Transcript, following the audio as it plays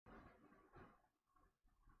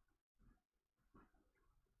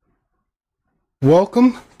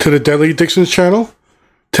Welcome to the Deadly Addictions channel.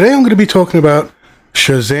 Today I'm going to be talking about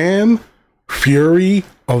Shazam, Fury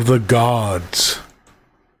of the Gods.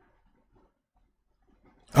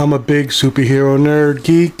 I'm a big superhero nerd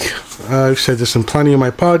geek. I've said this in plenty of my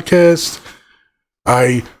podcasts.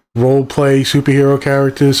 I roleplay superhero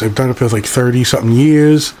characters. I've done it for like 30-something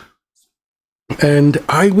years. And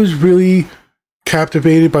I was really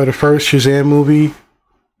captivated by the first Shazam movie.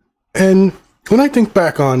 And when I think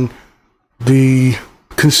back on the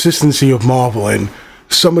consistency of Marvel and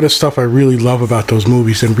some of the stuff I really love about those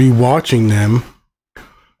movies and rewatching them,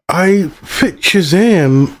 I fit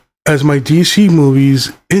Shazam as my DC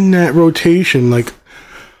movies in that rotation. And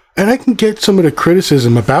I can get some of the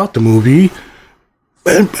criticism about the movie,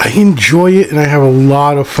 and I enjoy it and I have a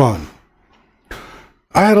lot of fun.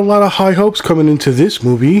 I had a lot of high hopes coming into this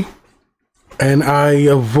movie, and I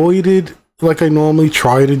avoided, like I normally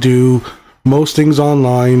try to do, most things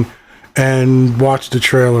online and watched the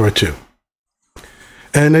trailer or two.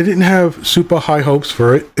 And I didn't have super high hopes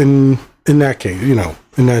for it in that case,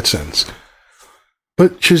 in that sense.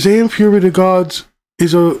 But Shazam Fury of the Gods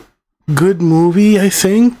is a good movie, I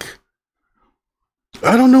think.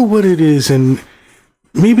 I don't know what it is, and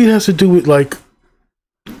maybe it has to do with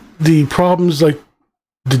the problems the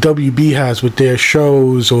WB has with their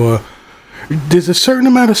shows, or there's a certain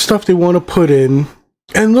amount of stuff they want to put in.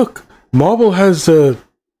 And look, Marvel has the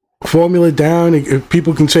formula down. If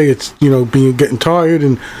people can say it's getting tired,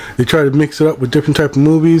 and they try to mix it up with different type of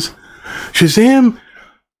movies. Shazam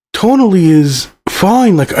tonally is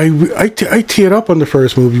fine. I teared up on the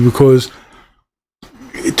first movie because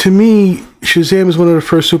to me Shazam is one of the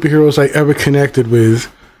first superheroes I ever connected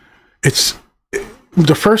with. It's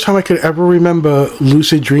the first time I could ever remember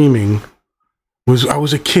lucid dreaming was I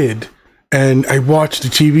was a kid and I watched the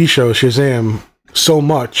TV show Shazam so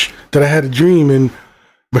much that I had a dream and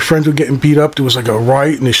my friends were getting beat up. There was a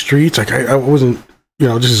riot in the streets. I wasn't,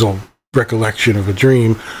 this is all recollection of a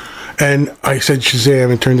dream. And I said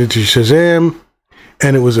Shazam and turned into Shazam,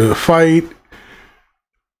 and it was a fight.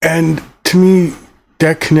 And to me,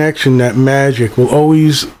 that connection, that magic will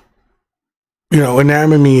always,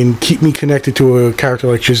 enamor me and keep me connected to a character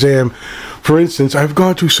like Shazam. For instance, I've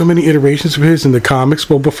gone through so many iterations of his in the comics,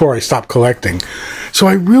 before I stopped collecting. So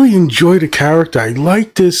I really enjoy the character. I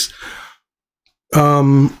like this.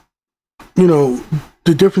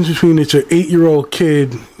 The difference between it's an 8-year-old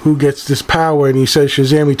kid who gets this power and he says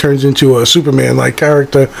Shazam, he turns into a Superman-like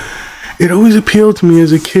character. It always appealed to me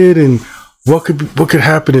as a kid, and what could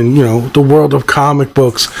happen in, the world of comic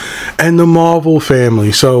books and the Marvel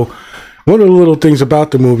family. So one of the little things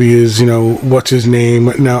about the movie is, what's his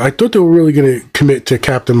name? Now, I thought they were really going to commit to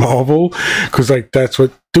Captain Marvel, because there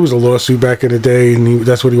was a lawsuit back in the day, and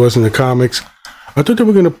that's what he was in the comics. I thought they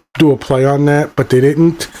were going to do a play on that, but they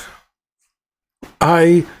didn't.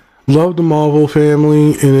 I love the Marvel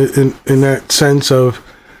family in that sense of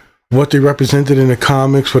what they represented in the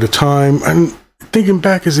comics for the time. I'm thinking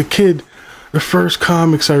back as a kid, the first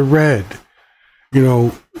comics I read,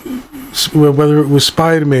 whether it was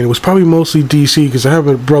Spider-Man, it was probably mostly DC, because I have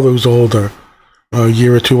a brother who's older, a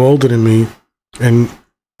year or two older than me, and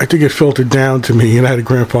I think it filtered down to me. And I had a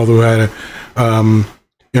grandfather who had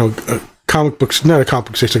a comic books, not a comic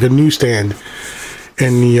book station, like a newsstand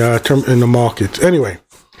in the market. Anyway,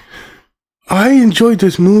 I enjoyed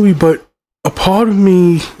this movie, but a part of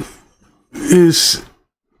me is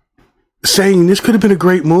saying this could have been a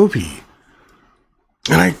great movie.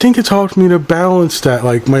 And I think it's hard for me to balance that,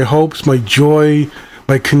 my hopes, my joy,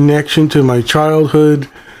 my connection to my childhood,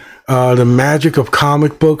 the magic of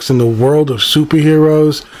comic books and the world of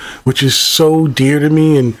superheroes, which is so dear to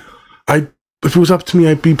me. And if it was up to me,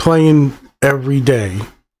 I'd be playing every day.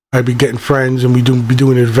 I'd be getting friends and we'd be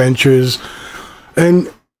doing adventures.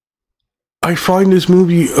 And I find this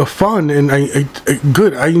movie fun, and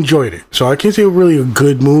good. I enjoyed it. So I can't say really a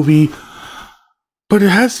good movie, but it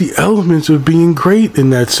has the elements of being great in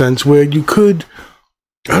that sense, where you could,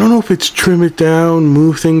 I don't know if it's trim it down,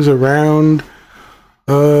 move things around.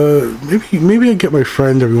 Maybe I get my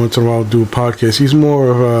friend every once in a while to do a podcast. He's more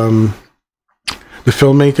of the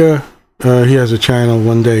filmmaker. He has a channel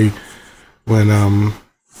one day when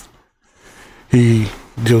he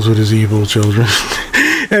deals with his evil children.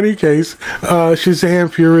 Any case, Shazam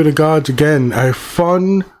Fury of the Gods, again, I have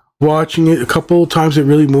fun watching it. A couple of times it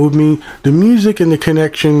really moved me. The music and the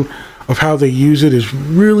connection of how they use it is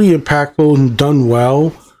really impactful and done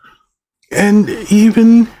well. And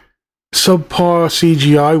even subpar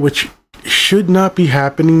CGI, which should not be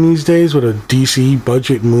happening these days with a DC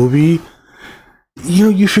budget movie,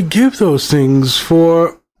 you forgive those things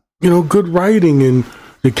for, good writing and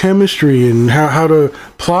the chemistry and how the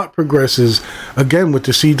plot progresses. Again, with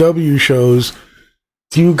the CW shows,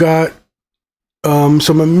 you got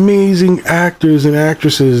some amazing actors and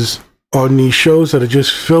actresses on these shows that are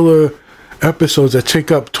just filler episodes that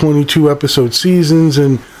take up 22 episode seasons.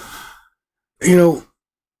 And, you know,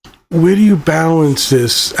 where do you balance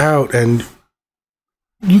this out? And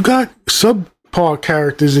you got subpar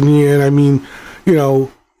characters in here, and I mean, you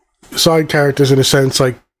know, side characters in a sense,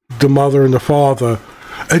 like the mother and the father,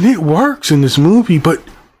 and it works in this movie, but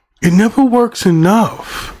it never works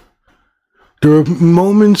enough. There are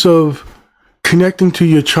moments of connecting to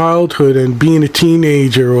your childhood and being a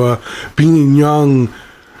teenager or being young,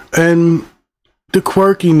 and the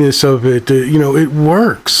quirkiness of it, you know, it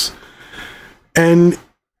works. And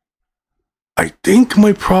I think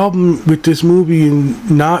my problem with this movie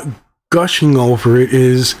and not gushing over it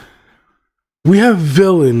is we have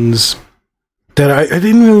villains that I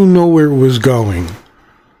didn't really know where it was going.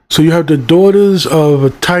 So you have the daughters of a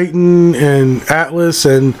Titan and Atlas,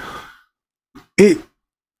 and it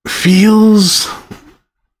feels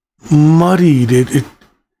muddied. It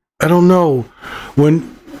I don't know.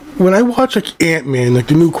 When I watch like Ant-Man, like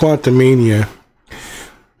the new Quantumania,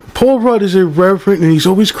 Paul Rudd is irreverent and he's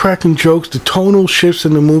always cracking jokes. The tonal shifts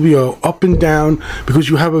in the movie are up and down because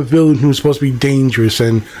you have a villain who's supposed to be dangerous,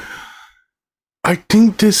 and I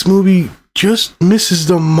think this movie just misses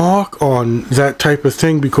the mark on that type of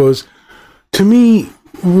thing, because to me,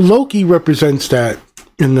 Loki represents that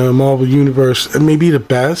in the Marvel Universe, and maybe the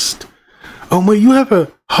best. Where you have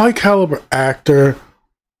a high caliber actor,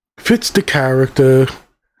 fits the character,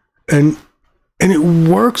 and it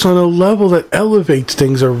works on a level that elevates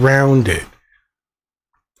things around it.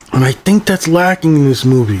 And I think that's lacking in this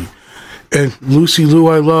movie. And Lucy Liu,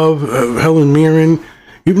 I love, Helen Mirren,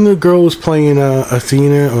 even the girl who's playing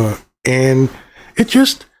Athena or Anne, it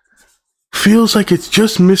just feels like it's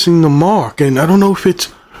just missing the mark. And I don't know if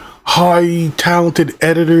it's high talented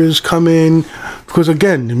editors come in, because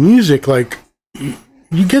again, the music, like,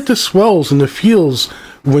 you get the swells and the feels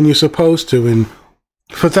when you're supposed to, and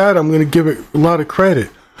for that I'm going to give it a lot of credit.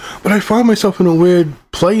 But I find myself in a weird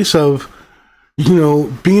place of, you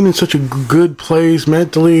know, being in such a good place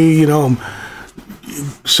mentally, you know, I'm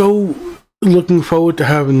so looking forward to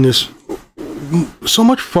having this, so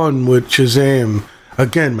much fun with Shazam.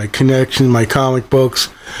 Again, my connection, my comic books,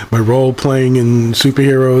 my role playing in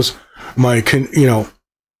superheroes, my, you know,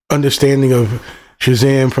 understanding of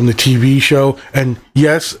Shazam from the TV show. And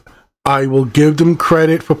yes, I will give them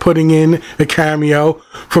credit for putting in a cameo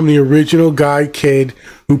from the original guy kid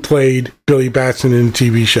who played Billy Batson in the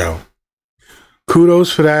TV show.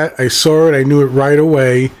 Kudos for that. I saw it. I knew it right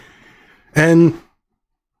away. And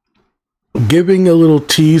giving a little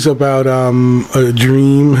tease about a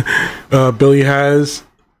dream Billy has.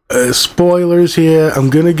 Spoilers here. I'm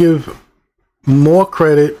going to give more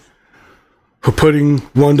credit for putting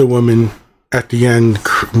Wonder Woman at the end,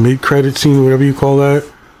 mid-credit scene, whatever you call that.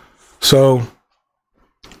 So,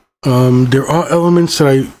 there are elements that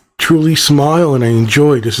I truly smile and I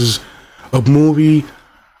enjoy. This is a movie,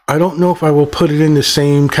 I don't know if I will put it in the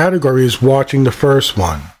same category as watching the first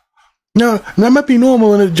one. No, that might be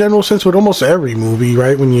normal in a general sense with almost every movie,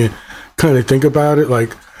 right? When you kind of think about it,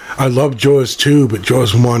 like, I love Jaws 2, but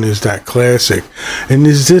Jaws 1 is that classic. And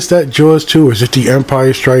is this that Jaws 2, or is it The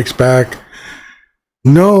Empire Strikes Back?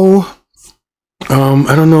 No.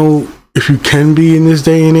 I don't know if you can be in this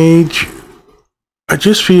day and age. I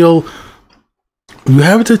just feel you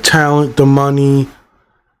have the talent, the money.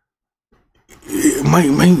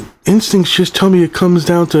 My instincts just tell me it comes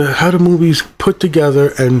down to how the movie's put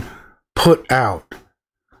together and put out.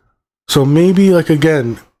 So maybe, like,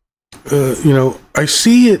 again, you know, I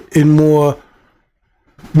see it in more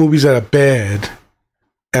movies that are bad,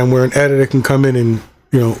 and where an editor can come in and,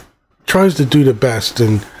 you know, tries to do the best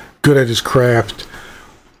and good at his craft,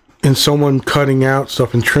 and someone cutting out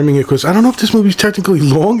stuff and trimming it, because I don't know if this movie's technically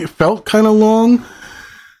long. It felt kind of long,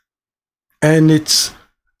 and it's,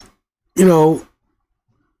 you know,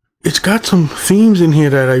 it's got some themes in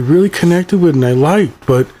here that I really connected with and I liked,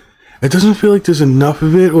 but it doesn't feel like there's enough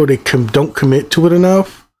of it, or they don't commit to it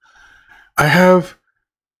enough. I have,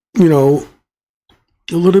 you know,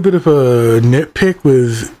 a little bit of a nitpick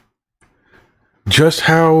with just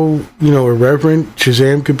how, you know, irreverent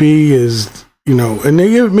Shazam could be, is, you know, and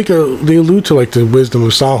they allude to, like, the wisdom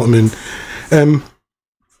of Solomon. And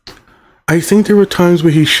I think there were times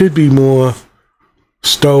where he should be more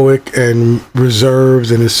stoic and reserved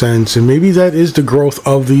in a sense, and maybe that is the growth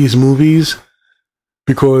of these movies,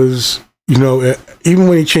 because, you know, even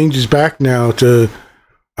when he changes back now to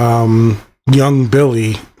young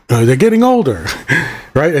Billy, they're getting older,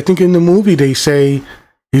 right? I think in the movie they say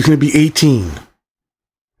He's going to be 18.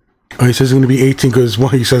 Oh, he says he's going to be 18 because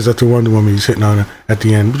he says that to Wonder Woman. He's hitting on her at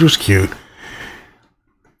the end, which was cute.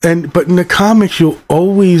 But in the comics, you'll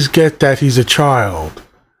always get that he's a child,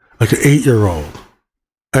 like an 8-year-old.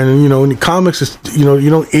 And, in the comics, it's, you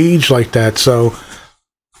don't age like that. So,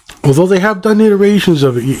 although they have done iterations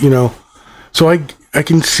of it, so I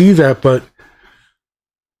can see that. But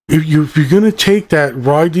if you're going to take that,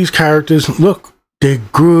 ride these characters, look, they're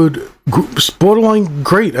good, borderline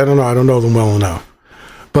great. I don't know them well enough.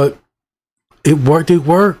 But they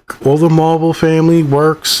work. All the Marvel family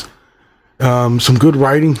works. Some good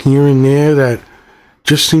writing here and there that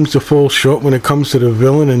just seems to fall short when it comes to the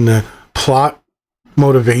villain and the plot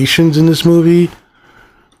motivations in this movie.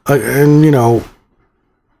 And,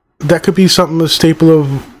 that could be something, a staple of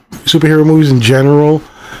superhero movies in general.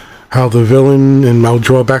 How the villain, and I'll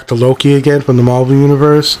draw back to Loki again from the Marvel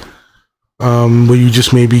Universe, where you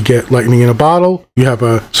just maybe get lightning in a bottle. You have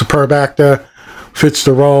a superb actor, fits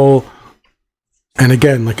the role, and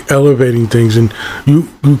again, like elevating things. And you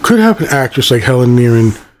could have an actress like Helen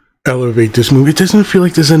Mirren elevate this movie. It doesn't feel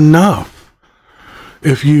like there's enough.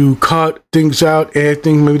 If you cut things out, add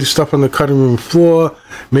things, maybe the stuff on the cutting room floor,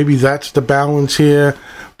 maybe that's the balance here.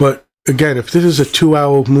 But again, if this is a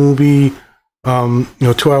 2-hour movie,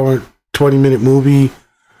 2-hour, 20-minute movie,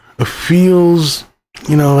 it feels,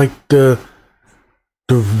 like the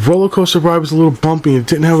roller coaster ride was a little bumpy. It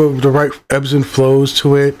didn't have the right ebbs and flows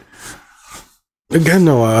to it. Again,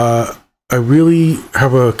 though, I really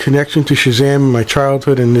have a connection to Shazam in my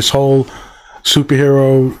childhood, and this whole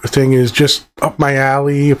superhero thing is just up my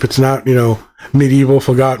alley. If it's not, medieval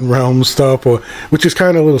Forgotten Realms stuff, which is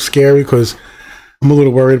kind of a little scary because I'm a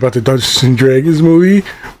little worried about the Dungeons and Dragons movie.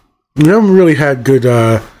 We haven't really had good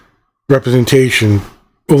representation,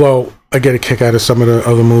 although I get a kick out of some of the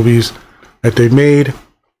other movies that they've made.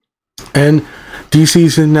 And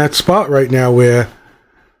DC's in that spot right now where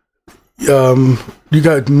you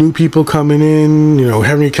got new people coming in,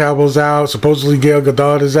 Henry Cavill's out, supposedly Gal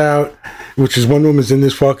Gadot is out, which is Wonder Woman's in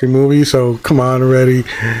this fucking movie, so come on already.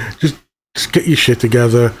 Just get your shit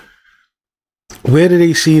together. Where do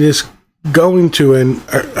they see this going to? And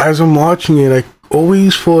as I'm watching it, I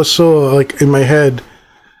always foresaw, like in my head,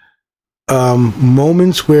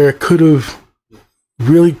 moments where it could have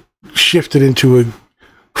really shifted into a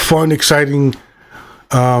fun, exciting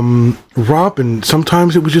romp, and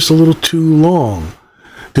sometimes it was just a little too long.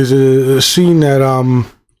 There's a scene that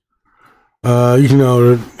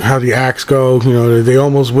how the acts go, they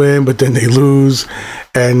almost win but then they lose,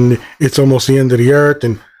 and it's almost the end of the earth,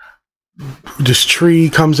 and this tree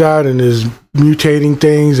comes out and is mutating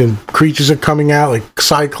things, and creatures are coming out like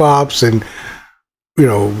Cyclops and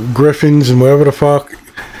Griffins and whatever the fuck.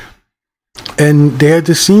 And they had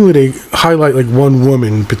this scene where they highlight like one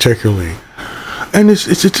woman particularly, and it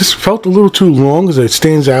just felt a little too long because it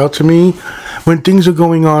stands out to me when things are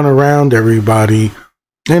going on around everybody.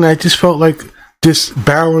 And I just felt like this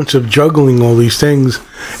balance of juggling all these things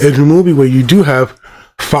in a movie where you do have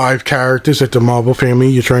 5 characters that the Marvel family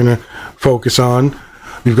you're trying to focus on.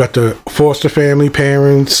 You've got the foster family,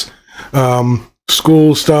 parents,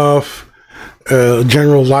 school stuff,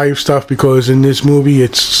 general life stuff, because in this movie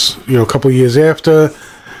it's a couple of years after.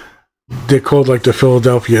 They're called like the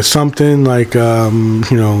Philadelphia something, like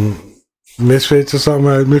Misfits or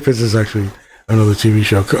something. Misfits is actually another TV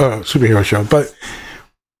show, superhero show. But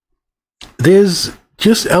there's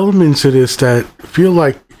just elements of this that feel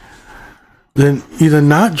like they're either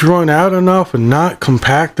not drawn out enough or not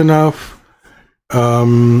compact enough.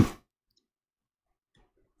 Again,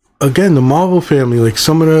 the Marvel family, like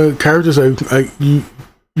some of the characters,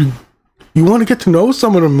 you want to get to know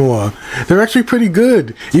some of them more. They're actually pretty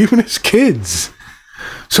good, even as kids.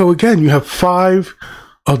 So again, you have 5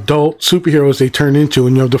 adult superheroes they turn into,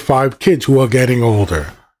 and you have the 5 kids who are getting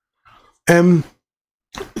older. And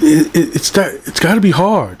it's got to be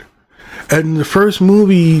hard. And the first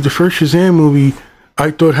Shazam movie,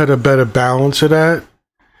 I thought had a better balance of that.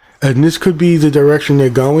 And this could be the direction they're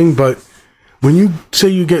going, but when you say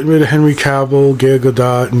you're getting rid of Henry Cavill, Gal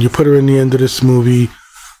Gadot, and you put her in the end of this movie,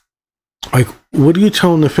 like, what are you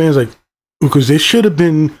telling the fans? Like, because this should have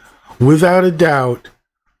been, without a doubt,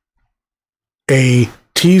 a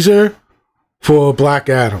teaser for Black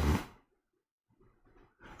Adam.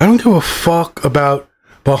 I don't give a fuck about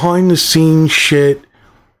behind the scenes shit.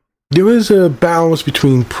 There is a balance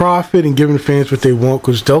between profit and giving fans what they want,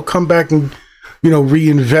 because they'll come back and,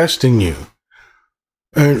 reinvest in you.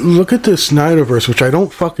 And look at the Snyderverse, which I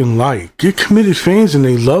don't fucking like. You're committed fans and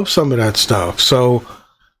they love some of that stuff. So,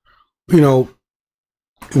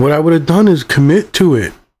 what I would have done is commit to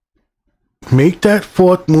it. Make that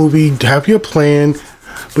 4th movie, have your plan,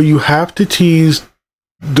 but you have to tease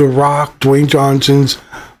The Rock, Dwayne Johnson's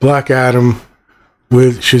Black Adam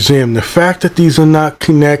with Shazam. The fact that these are not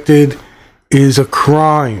connected is a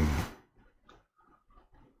crime.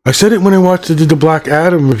 I said it when I watched the Black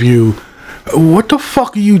Adam review. What the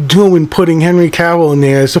fuck are you doing putting Henry Cavill in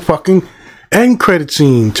there as the fucking end credit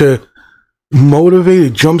scene to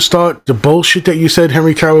motivate, jumpstart the bullshit that you said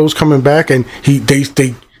Henry Cavill was coming back and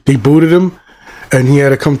they booted him and he had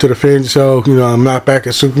to come to the fans, so, you know, I'm not back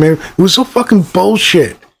as Superman. It was so fucking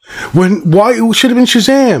bullshit. Why it should have been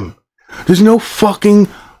Shazam. There's no fucking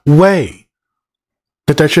way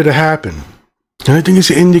that should have happened. And I think it's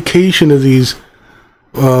an indication of these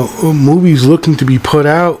movies looking to be put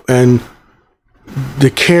out, and the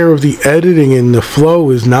care of the editing and the flow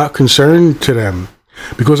is not concerned to them.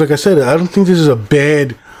 Because like I said, I don't think this is a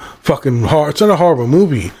bad fucking horror. It's not a horrible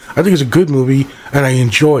movie. I think it's a good movie and I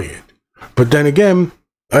enjoy it. But then again,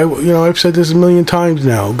 I've said this a million times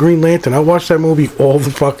now. Green Lantern, I watch that movie all the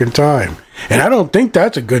fucking time. And I don't think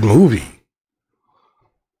that's a good movie.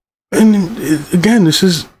 And again, this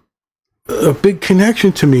is a big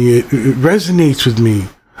connection to me. It resonates with me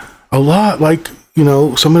a lot. Like, you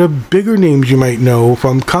know, some of the bigger names you might know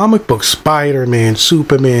from comic books. Spider-Man,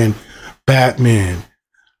 Superman, Batman.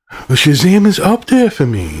 Shazam is up there for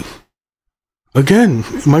me. Again,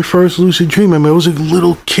 my first lucid dream, I was a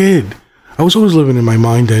little kid. I was always living in my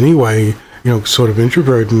mind anyway, you know, sort of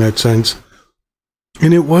introverted in that sense.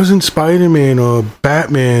 And it wasn't Spider-Man or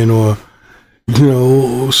Batman or, you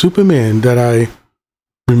know, Superman that I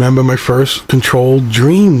remember my first controlled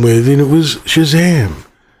dream with, and it was Shazam.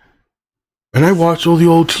 And I watched all the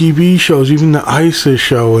old TV shows, even the ISIS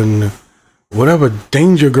show and whatever,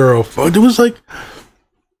 Danger Girl. There was like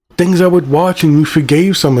things I would watch and you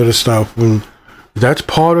forgave some of the stuff, and that's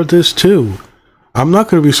part of this too. I'm not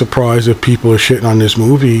going to be surprised if people are shitting on this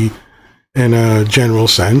movie in a general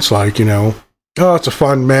sense, like, you know, oh, it's a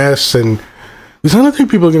fun mess, and there's another thing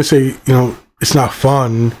people are going to say, you know, it's not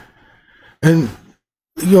fun. And,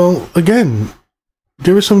 you know, again,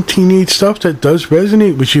 there is some teenage stuff that does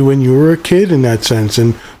resonate with you when you were a kid in that sense,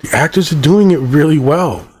 and the actors are doing it really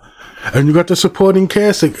well. And you got the supporting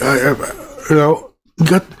cast, like, you know, you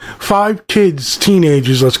got 5 kids,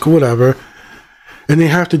 teenagers, let's go, whatever, and they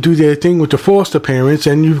have to do their thing with the foster parents,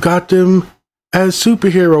 and you've got them as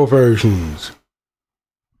superhero versions.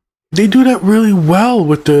 They do that really well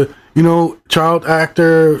with the, you know, child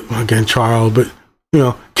actor, again, child, but, you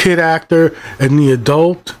know, kid actor and the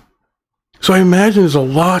adult. So I imagine there's a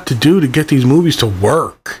lot to do to get these movies to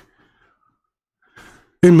work.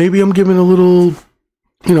 And maybe I'm giving a little,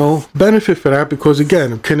 you know, benefit for that because,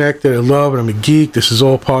 again, I'm connected, I love it, I'm a geek. This is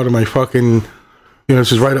all part of my fucking, you know,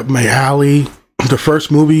 this is right up my alley. The first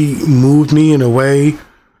movie moved me in a way,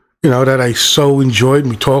 you know, that I so enjoyed.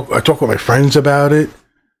 I talk with my friends about it.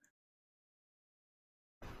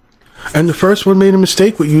 And the first one made a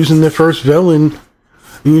mistake with using the first villain.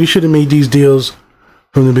 You should have made these deals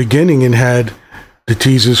from the beginning and had the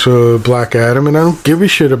teasers for Black Adam, and I don't give a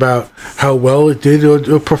shit about how well it did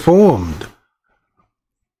or performed.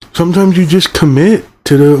 Sometimes you just commit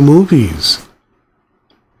to the movies.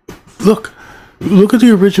 Look at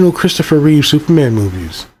the original Christopher Reeve Superman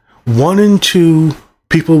movies. 1 and 2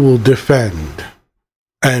 people will defend,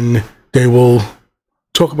 and they will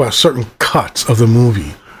talk about certain cuts of the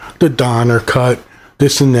movie. The Donner cut,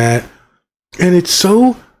 this and that. And it's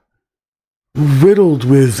so riddled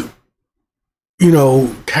with, you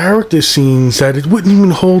know, character scenes that it wouldn't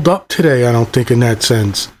even hold up today, I don't think, in that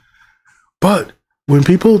sense. But when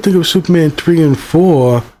people think of Superman 3 and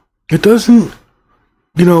 4, it doesn't,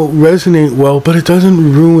 you know, resonate well, but it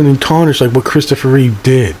doesn't ruin and tarnish like what Christopher Reeve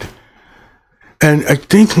did. And I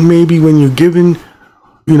think maybe when you're giving,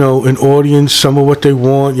 you know, an audience some of what they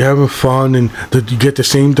want, you're having fun, and you get the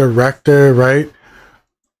same director, right?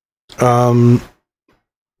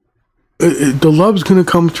 The love's gonna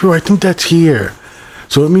come through. I think that's here.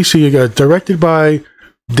 So let me see. You got directed by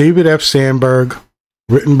David F. Sandberg,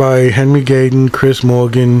 written by Henry Gayden, Chris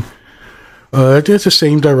Morgan. I think it's the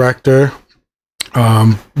same director.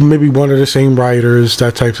 Maybe one of the same writers,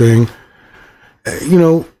 that type thing. You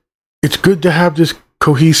know, it's good to have this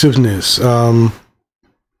cohesiveness. And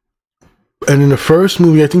in the first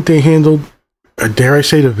movie, I think they handled, dare I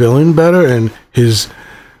say, the villain better and his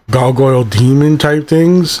gargoyle demon type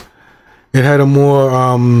things. It had a more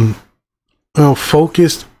you know,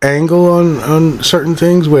 focused angle on certain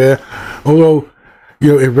things where, although,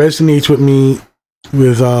 you know, it resonates with me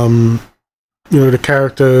with you know, the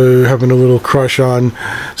character having a little crush on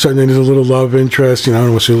something, there's a little love interest, you know, I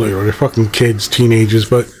don't want to say, like, they're fucking kids, teenagers,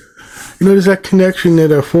 but, you know, there's that connection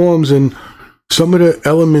that forms, and some of the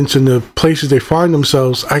elements and the places they find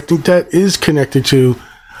themselves, I think that is connected to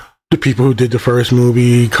the people who did the first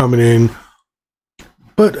movie coming in.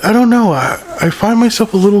 But I don't know. I find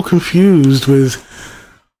myself a little confused with,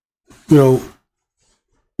 you know,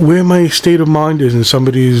 where my state of mind is in some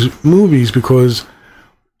of these movies, because,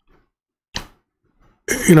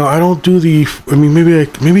 you know, I don't do the. I mean,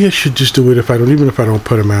 maybe I should just do it even if I don't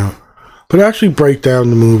put them out. But actually break down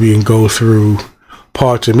the movie and go through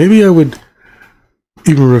parts, and maybe I would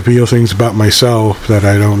even reveal things about myself that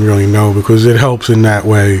I don't really know, because it helps in that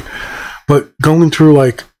way. But going through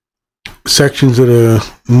like sections of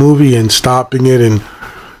the movie and stopping it and,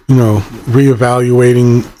 you know,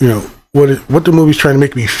 reevaluating, you know, what the movie's trying to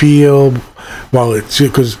make me feel while it's,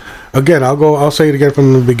 because again, I'll say it again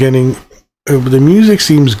from the beginning. The music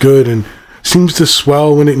seems good and seems to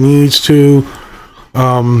swell when it needs to.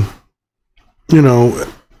 You know,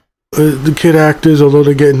 the kid actors, although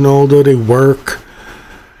they're getting older, they work.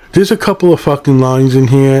 There's a couple of fucking lines in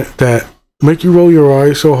here that make you roll your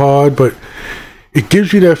eyes so hard, but it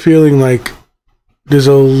gives you that feeling like there's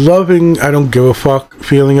a loving, I don't give a fuck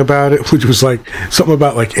feeling about it, which was like something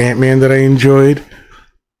about like Ant-Man that I enjoyed.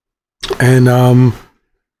 And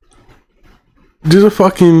there's a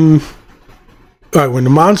fucking, when the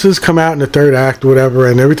monsters come out in the third act or whatever,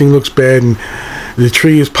 and everything looks bad, and the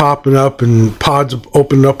tree is popping up and pods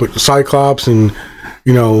opening up with Cyclops, and,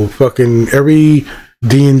 you know, fucking every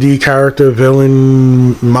D&D character,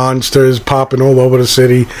 villain, monsters popping all over the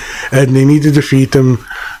city, and they need to defeat them.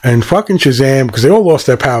 And fucking Shazam, because they all lost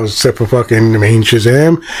their powers except for fucking the main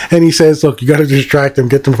Shazam, and he says, look, you gotta distract them,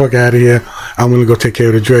 get them fuck out of here, I'm gonna go take care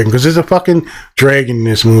of the dragon, because there's a fucking dragon in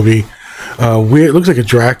this movie. Weird, it looks like a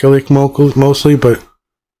Dracula mostly, but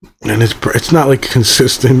and it's not like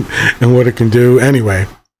consistent in what it can do anyway.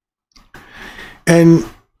 And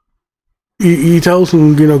he tells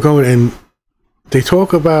them, you know, going, and they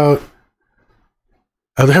talk about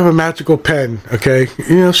they have a magical pen. Okay,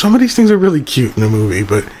 you know, some of these things are really cute in the movie,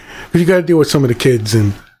 but you got to deal with some of the kids,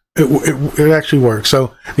 and it actually works.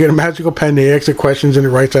 So you get a magical pen, they ask the questions and it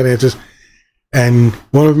writes out answers, and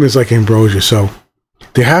one of them is like ambrosia. So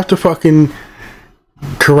they have to fucking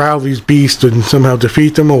corral these beasts and somehow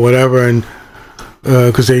defeat them or whatever, and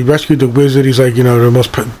because they rescued the wizard, he's like, you know, you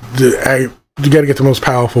got to get the most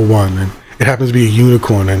powerful one, and it happens to be a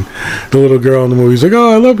unicorn. And the little girl in the movie is like,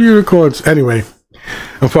 oh, I love unicorns. Anyway,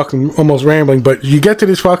 I'm fucking almost rambling, but you get to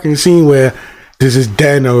this fucking scene where there's this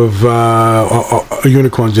den of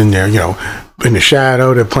unicorns in there, you know, in the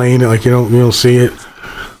shadow. They're playing it like you don't see it.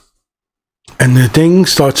 And the thing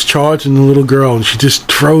starts charging the little girl, and she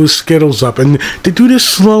just throws Skittles up. And they do this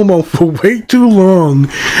slow-mo for way too long.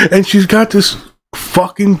 And she's got this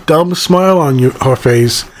fucking dumb smile on her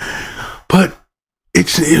face. But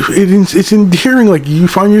it's endearing. Like, you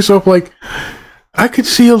find yourself like, I could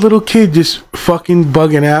see a little kid just fucking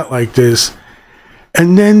bugging out like this.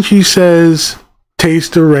 And then she says,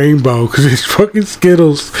 taste the rainbow, because it's fucking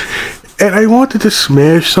Skittles. And I wanted to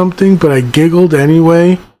smash something, but I giggled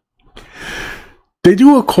anyway. They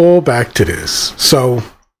do a callback to this. So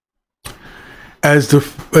as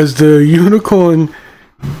the unicorn,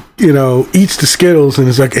 you know, eats the Skittles, and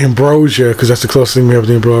it's like ambrosia, because that's the closest thing we have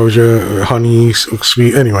to ambrosia, honey,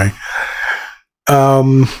 sweet. Anyway,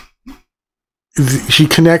 she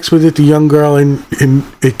connects with it, the young girl, and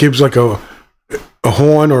it gives like a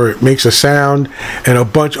horn, or it makes a sound, and a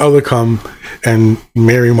bunch other come, and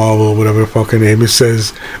Mary Marvel, or whatever the fucking name, it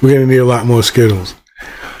says, we're gonna need a lot more Skittles.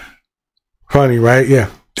 Funny, right? Yeah.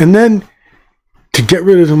 And then to get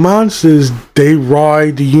rid of the monsters, they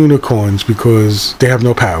ride the unicorns because they have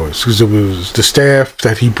no powers. Because it was the staff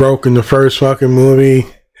that he broke in the first fucking movie.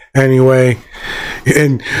 Anyway.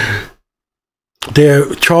 And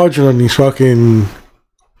they're charging on these fucking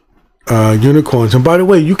unicorns. And by the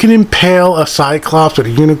way, you can impale a Cyclops with a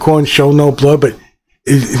unicorn, show no blood, but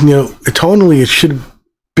you know, tonally it should have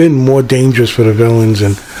been more dangerous for the villains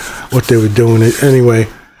and what they were doing. Anyway.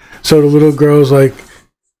 So the little girl's like,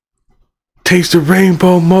 taste the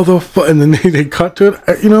rainbow, motherfucker. And then they cut to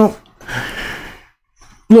it. You know,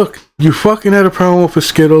 look, you fucking had a problem with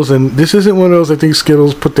Skittles, and this isn't one of those, I think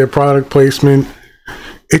Skittles put their product placement.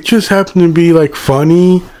 It just happened to be like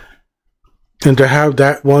funny. And to have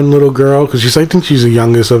that one little girl, because I think she's the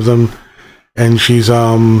youngest of them. And she's,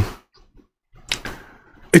 it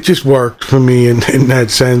just worked for me in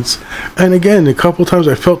that sense. And again, a couple times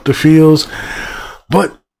I felt the feels.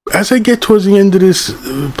 But as I get towards the end of this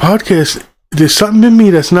podcast, there's something in me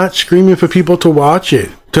that's not screaming for people to watch it.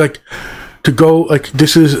 To go, like,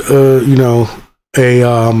 this is, you know,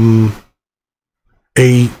 a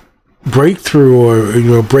breakthrough, or,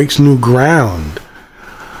 you know, breaks new ground.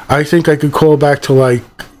 I think I could call back to like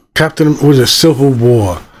Civil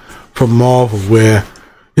War from Marvel, where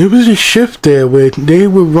there was a shift there where they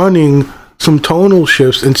were running some tonal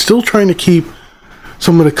shifts and still trying to keep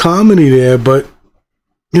some of the comedy there, but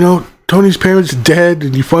you know, Tony's parents dead,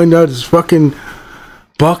 and you find out it's fucking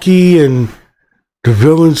Bucky and the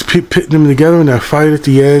villains pitting them together in that fight at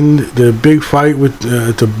the end, the big fight with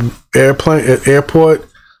the airport.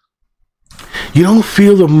 You don't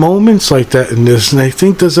feel the moments like that in this, and I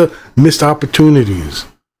think there's a missed opportunities.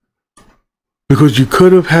 Because you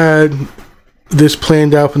could have had this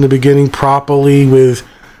planned out from the beginning properly with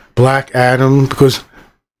Black Adam, because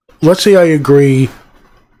let's say I agree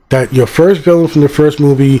that your first villain from the first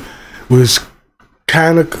movie was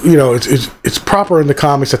kind of, you know, it's proper in the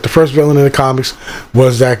comics that the first villain in the comics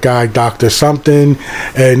was that guy, Dr. Something,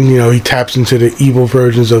 and, you know, he taps into the evil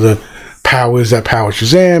versions of the powers that power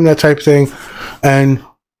Shazam, that type of thing. And,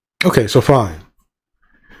 okay, so fine.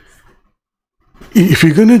 If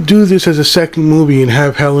you're going to do this as a second movie and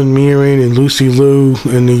have Helen Mirren and Lucy Liu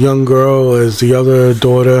and the young girl as the other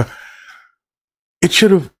daughter, it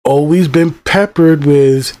should have always been peppered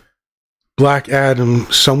with Black Adam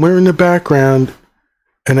somewhere in the background.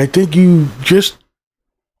 And I think you just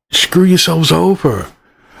screw yourselves over.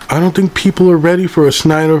 I don't think people are ready for a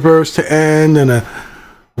Snyderverse to end and a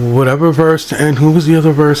whatever verse to end. Who was the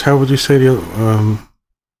other verse? How would you say the other?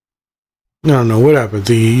 No, whatever.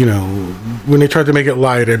 You know, when they tried to make it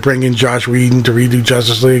lighter, bring in Josh Whedon to redo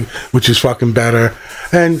Justice League, which is fucking better.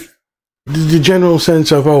 And the general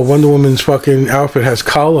sense of, oh, Wonder Woman's fucking outfit has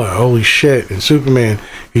color. Holy shit. And Superman,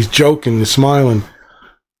 he's joking and smiling.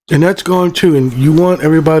 And that's gone too. And you want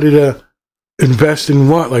everybody to invest in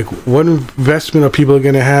what? Like, what investment are people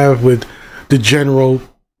going to have with the general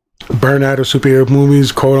burnout of superhero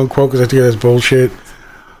movies, quote unquote, because I think that's bullshit.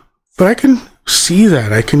 But I can see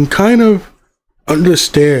that. I can kind of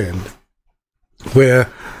understand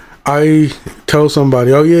where I tell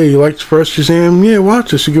somebody, oh yeah, you liked the first Shazam? Yeah,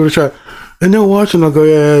 watch this, you give it a shot. And they'll watch it and I'll go,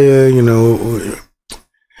 yeah, you know.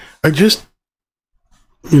 I just,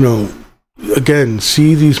 you know, again,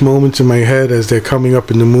 see these moments in my head as they're coming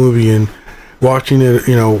up in the movie, and watching it,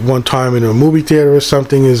 you know, one time in a movie theater or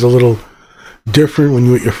something is a little different when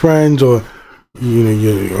you're with your friends or, you know,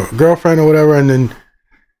 your girlfriend or whatever, and then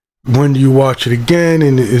when do you watch it again,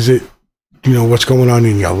 and is it, you know, what's going on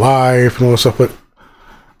in your life and all that stuff. But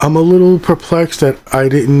I'm a little perplexed that I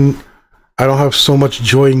don't have so much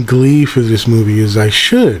joy and glee for this movie as I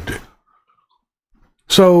should.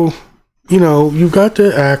 So, you know, you've got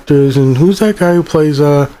the actors, and who's that guy who plays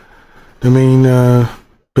the main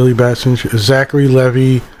Billy Batson, Zachary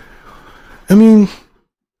Levi. I mean,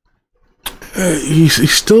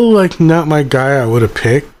 he's still like not my guy I would have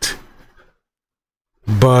picked,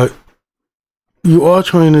 but you are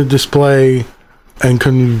trying to display and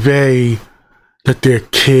convey that they're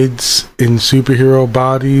kids in superhero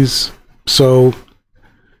bodies. So,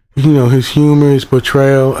 you know, his humor, his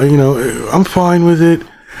portrayal, you know, I'm fine with it.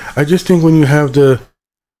 I just think when you have the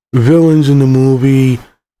villains in the movie,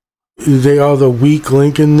 they are the weak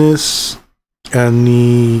link in this, and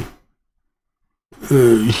the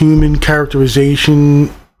human characterization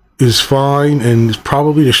is fine, and it's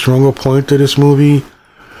probably the stronger point of this movie,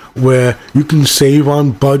 where you can save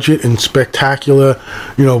on budget and spectacular,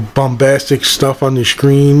 you know, bombastic stuff on the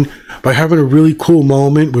screen by having a really cool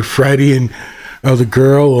moment with Freddy and the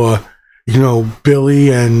girl, or, you know,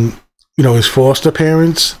 Billy and, you know, his foster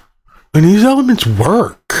parents. And these elements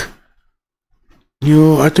work. You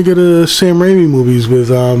know, I think of the Sam Raimi movies with,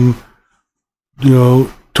 you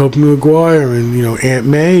know, Tobey Maguire and, you know, Aunt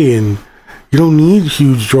May, and you don't need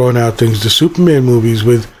huge drawn out things. The Superman movies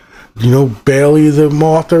with, you know, Bailey the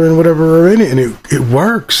Martha and whatever are in it, and it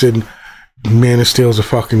works. And Man of Steel's a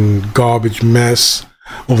fucking garbage mess,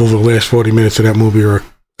 although the last 40 minutes of that movie are a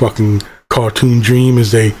fucking cartoon dream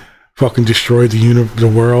as they fucking destroy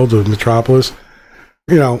the world of Metropolis.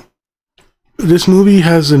 You know, this movie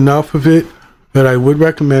has enough of it that I would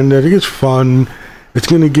recommend. I think it's fun. It's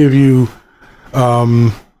going to give you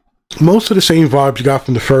most of the same vibes you got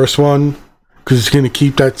from the first one, because it's going to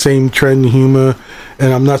keep that same trend and humor.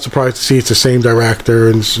 And I'm not surprised to see it's the same director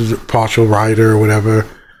and partial writer or whatever.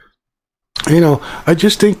 You know, I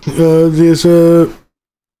just think there's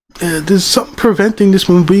something preventing this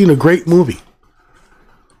from being a great movie.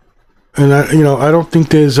 And I don't think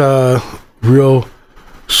there's a real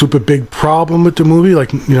super big problem with the movie.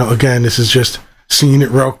 Like, you know, again, this is just seeing it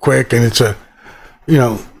real quick, and it's a, you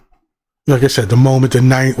know, like I said, the moment, the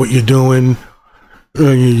night, what you're doing,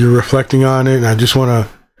 you're reflecting on it, and I just want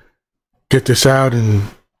to get this out and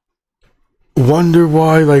wonder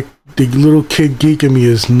why, like, the little kid geek in me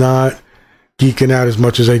is not geeking out as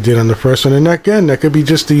much as I did on the first one. And again, that could be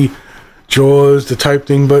just the Jaws, the type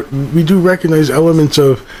thing, but we do recognize elements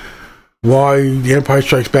of why The Empire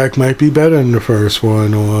Strikes Back might be better than the first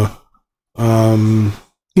one, or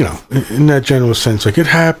you know, in that general sense. Like, it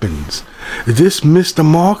happens. This missed the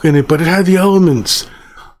mark in it, but it had the elements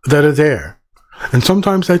that are there. And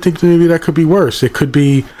sometimes I think maybe that could be worse. It could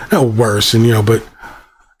be not worse, and you know, but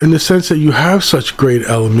in the sense that you have such great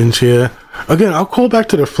elements here. Again, I'll call back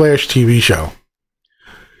to the Flash TV show.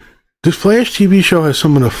 This Flash TV show has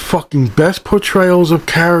some of the fucking best portrayals of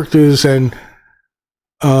characters, and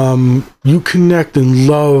you connect and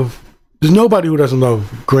love. There's nobody who doesn't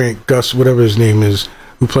love Grant Gus, whatever his name is,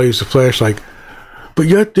 who plays the Flash. Like, but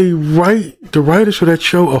yet the writers for that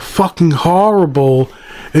show are fucking horrible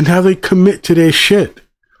in how they commit to their shit.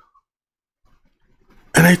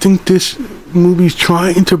 And I think this movie's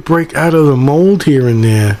trying to break out of the mold here and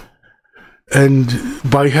there. And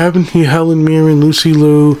by having Helen Mirren, Lucy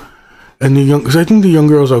Liu, and the young, because I think the young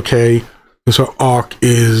girl's okay, because her arc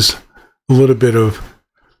is a little bit of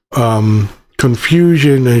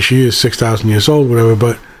confusion, and she is 6,000 years old, whatever,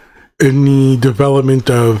 but in the development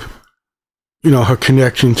of, you know, her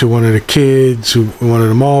connection to one of the kids, one of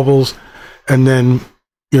the Marvels, and then,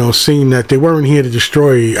 you know, seeing that they weren't here to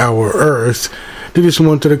destroy our Earth, they just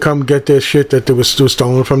wanted to come get their shit that was still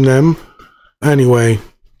stolen from them. Anyway,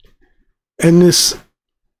 and this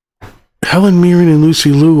Helen Mirren and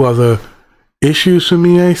Lucy Liu are the issues for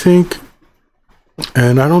me, I think.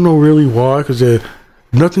 And I don't know really why, because there's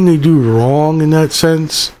nothing they do wrong in that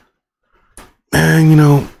sense. And, you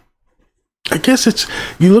know, I guess it's,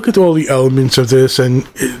 you look at all the elements of this and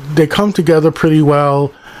they come together pretty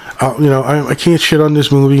well. You know, I can't shit on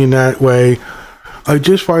this movie in that way. I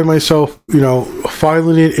just find myself, you know,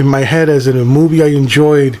 filing it in my head as in a movie I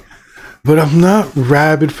enjoyed, but I'm not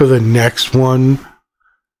rabid for the next one.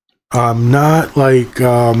 I'm not like,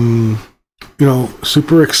 you know,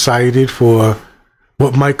 super excited for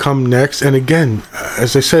what might come next. And again,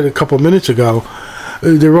 as I said a couple minutes ago,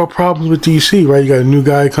 there are problems with DC, right? You got a new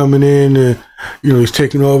guy coming in, you know, he's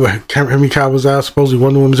taking over. Henry Cavill's out, supposedly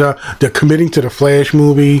Wonder Woman's out. They're committing to the Flash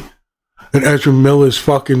movie, and Ezra Miller's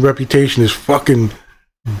fucking reputation is fucking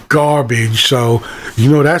garbage, so you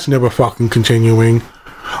know that's never fucking continuing.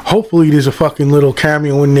 Hopefully there's a fucking little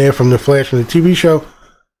cameo in there from the Flash from the TV show.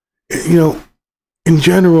 You know, in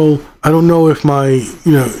general, I don't know if my,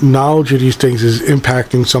 you know, knowledge of these things is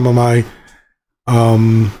impacting some of my,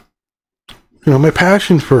 you know, my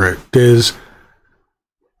passion for it. There's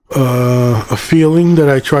a feeling that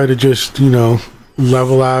I try to just, you know,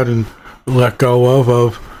 level out and let go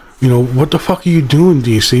of, you know, what the fuck are you doing,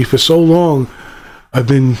 DC? For so long, I've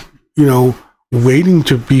been, you know, waiting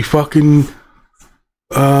to be fucking,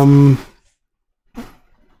 I've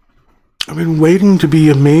been waiting to be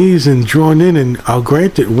amazed and drawn in, and I'll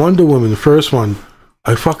grant it, Wonder Woman, the first one,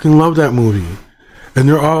 I fucking love that movie. And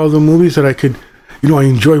there are other movies that I could, you know, I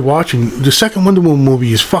enjoy watching. The second Wonder Woman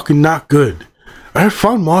movie is fucking not good. I have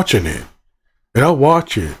fun watching it, and I'll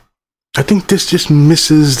watch it. I think this just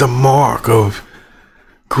misses the mark of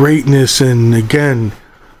greatness, and again,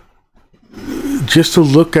 just to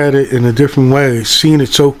look at it in a different way, seeing it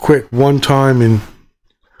so quick one time, and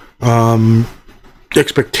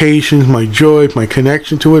expectations, my joy, my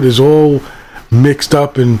connection to it is all mixed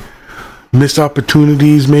up, and missed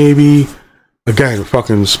opportunities maybe. Again,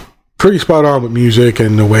 fucking pretty spot on with music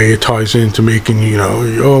and the way it ties into making, you know,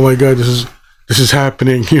 oh my god, this is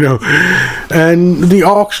happening, you know. And the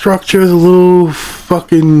arc structure is a little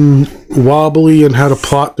fucking wobbly in how the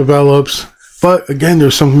plot develops. But again,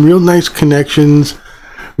 there's some real nice connections,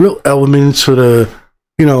 real elements for the,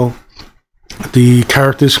 you know, the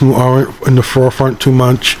characters who aren't in the forefront too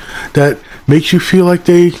much, that makes you feel like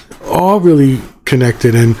they are really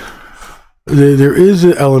connected. And there is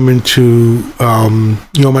an element to,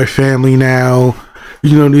 you know, my family now,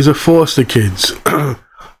 you know, these are foster kids.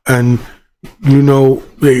 And, you know,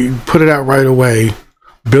 they put it out right away.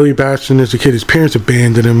 Billy Batson as a kid, his parents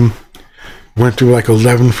abandoned him. Went through like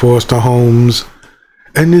 11 foster homes.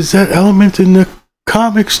 And there's that element in the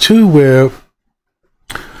comics too where,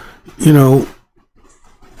 you know,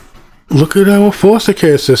 look at our foster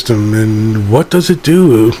care system and what does it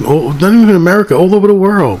do? Not even in America, all over the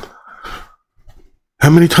world. How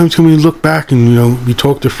many times can we look back and, you know, we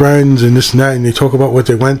talk to friends and this and that, and they talk about what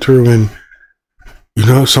they went through, and, you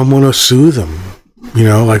know, someone will sue them, you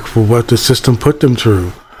know, like for what the system put them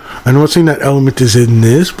through. I'm not saying that element is in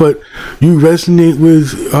this, but you resonate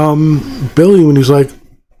with Billy when he's like,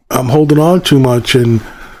 I'm holding on too much, and,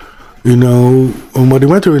 you know, and what they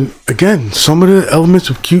went through. And again, some of the elements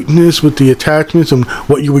of cuteness with the attachments and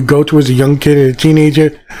what you would go through as a young kid and a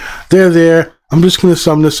teenager, they're there. I'm just going to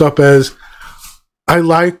sum this up as I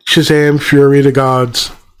like Shazam! Fury of the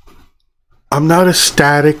Gods. I'm not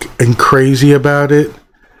ecstatic and crazy about it,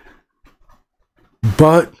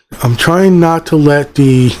 but I'm trying not to let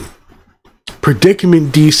the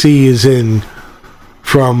predicament DC is in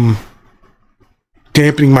from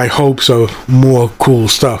dampening my hopes of more cool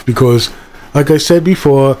stuff, because like I said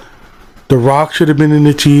before, The Rock should have been in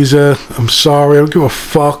the teaser. I'm sorry, I don't give a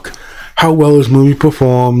fuck how well his movie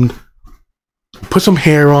performed. Put some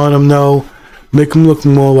hair on him though, make him look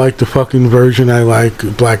more like the fucking version I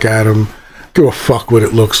like, Black Adam. Give a fuck what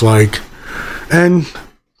it looks like, and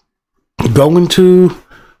committing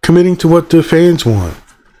to what the fans want,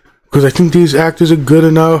 because I think these actors are good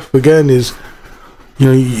enough. Again, is, you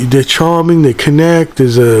know, they're charming, they connect,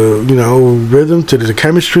 there's a, you know, rhythm to, there's a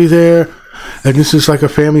chemistry there, and this is like a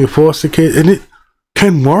family of foster kids, and it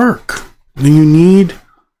can work. And you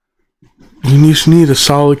just need a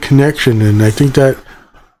solid connection, and I think that,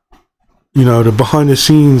 you know, the behind the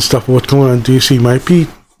scenes stuff of what's going on in DC might be,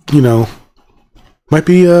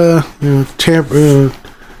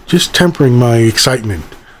 just tempering my excitement.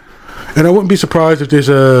 And I wouldn't be surprised if there's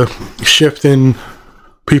a shift in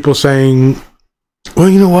people saying, well,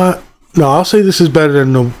 you know what? No, I'll say this is better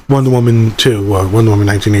than the Wonder Woman 2 or Wonder Woman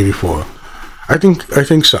 1984. I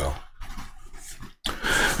think so.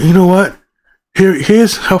 And you know what?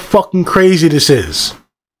 Here's how fucking crazy this is.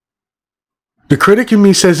 The critic in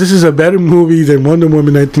me says this is a better movie than Wonder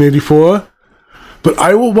Woman 1984, but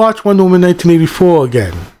I will watch Wonder Woman 1984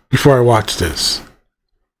 again before I watch this.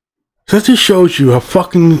 So that just shows you how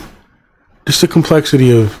fucking, just the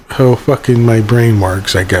complexity of how fucking my brain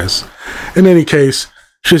works, I guess. In any case,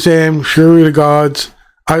 Shazam! Fury of the Gods.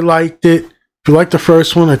 I liked it. If you like the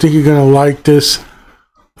first one, I think you're gonna like this.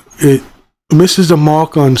 It misses the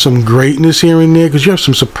mark on some greatness here and there, because you have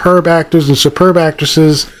some superb actors and superb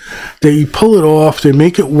actresses. They pull it off. They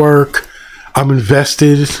make it work. I'm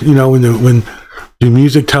invested, you know, when the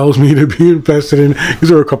music tells me to be invested in. Because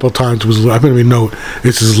there were a couple of times I didn't even know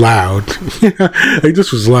this is loud. Like,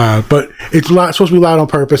 this was loud, but it's supposed to be loud on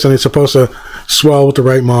purpose, and it's supposed to swell with the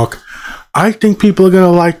right mark. I think people are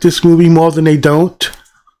gonna like this movie more than they don't.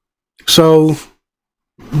 So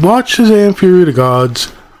watch Shazam! Fury of the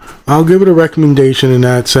Gods. I'll give it a recommendation in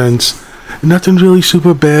that sense. Nothing really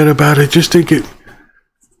super bad about it. Just think it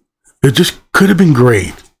just could have been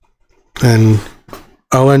great. And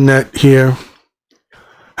I'll end that here.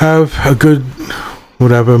 Have a good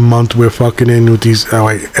whatever month we're fucking in with these, how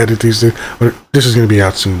I edit these things. This is going to be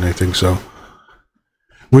out soon, I think so.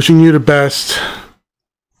 Wishing you the best.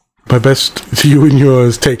 My best to you and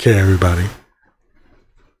yours. Take care, everybody.